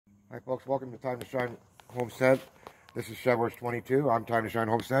Hi folks, welcome to Time to Shine Homestead. This is Shedwars 22. I'm Time to Shine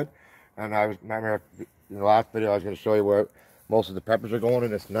Homestead. And I remember in the last video I was going to show you where most of the peppers are going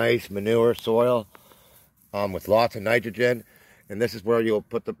in this nice manure soil with lots of nitrogen. And this is where you'll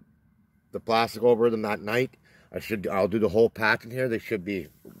put the plastic over them that night. I'll do the whole patch in here. They should be,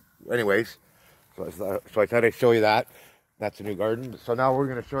 anyways. So I thought I'd show you that. That's a new garden. So now we're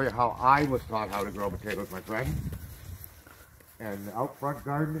going to show you how I was taught how to grow potatoes, my friend. And the out front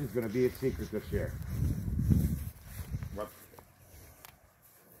garden is going to be a secret this year.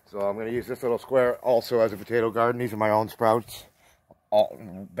 So I'm going to use this little square also as a potato garden. These are my own sprouts.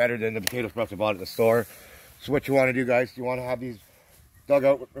 Better than the potato sprouts I bought at the store. So what you want to do, guys, you want to have these dug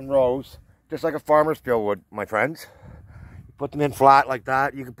out in rows, just like a farmer's field would, my friends. You put them in flat like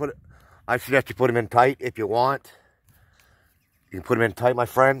that. You can put it, I suggest you put them in tight if you want. You can put them in tight, my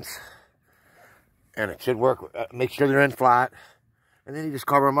friends. And it should work. Make sure they're in flat. And then you just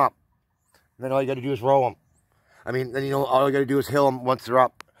cover them up. And then all you got to do is row them. I mean, then all you got to do is hill them once they're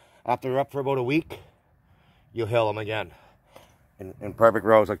up. After they're up for about a week, you'll hill them again. In perfect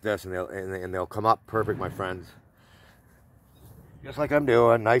rows like this. And they'll come up perfect, my friends. Just like I'm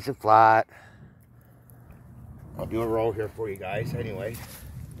doing. Nice and flat. I'll do a row here for you guys anyway.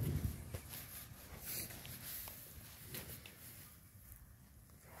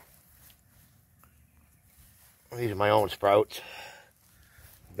 These are my own sprouts.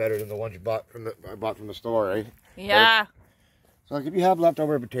 Better than the ones I bought from the store, right? Yeah. So like if you have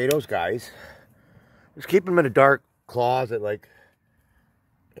leftover potatoes, guys, just keep them in a dark closet, like,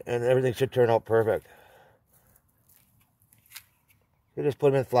 and everything should turn out perfect. You just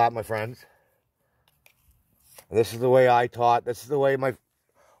put them in flat, my friends. And this is the way I taught. This is the way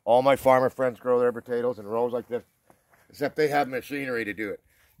all my farmer friends grow their potatoes in rows like this. Except they have machinery to do it.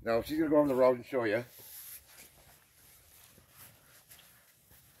 Now she's gonna go over the road and show you.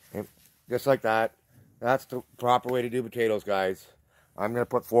 Just like that. That's the proper way to do potatoes, guys. I'm going to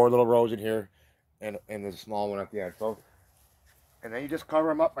put 4 little rows in here and there's a small one at the end. So, and then you just cover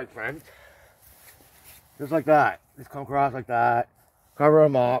them up, my friend. Just like that. Just come across like that. Cover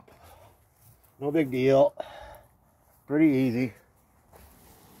them up. No big deal. Pretty easy.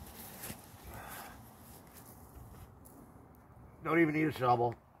 Don't even need a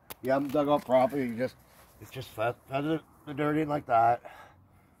shovel. You have them dug up properly. It's just feather the dirt in like that.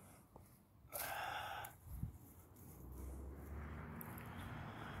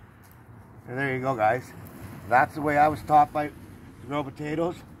 And there you go, guys. That's the way I was taught to grow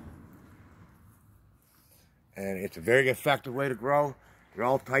potatoes. And it's a very effective way to grow. They're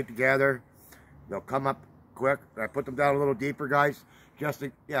all tight together. They'll come up quick. I put them down a little deeper, guys. Put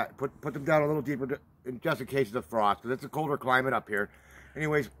them down a little deeper just in case of the frost, because it's a colder climate up here.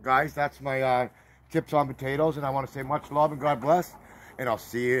 Anyways, guys, that's my tips on potatoes. And I want to say much love and God bless. And I'll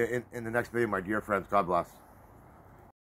see you in the next video, my dear friends. God bless.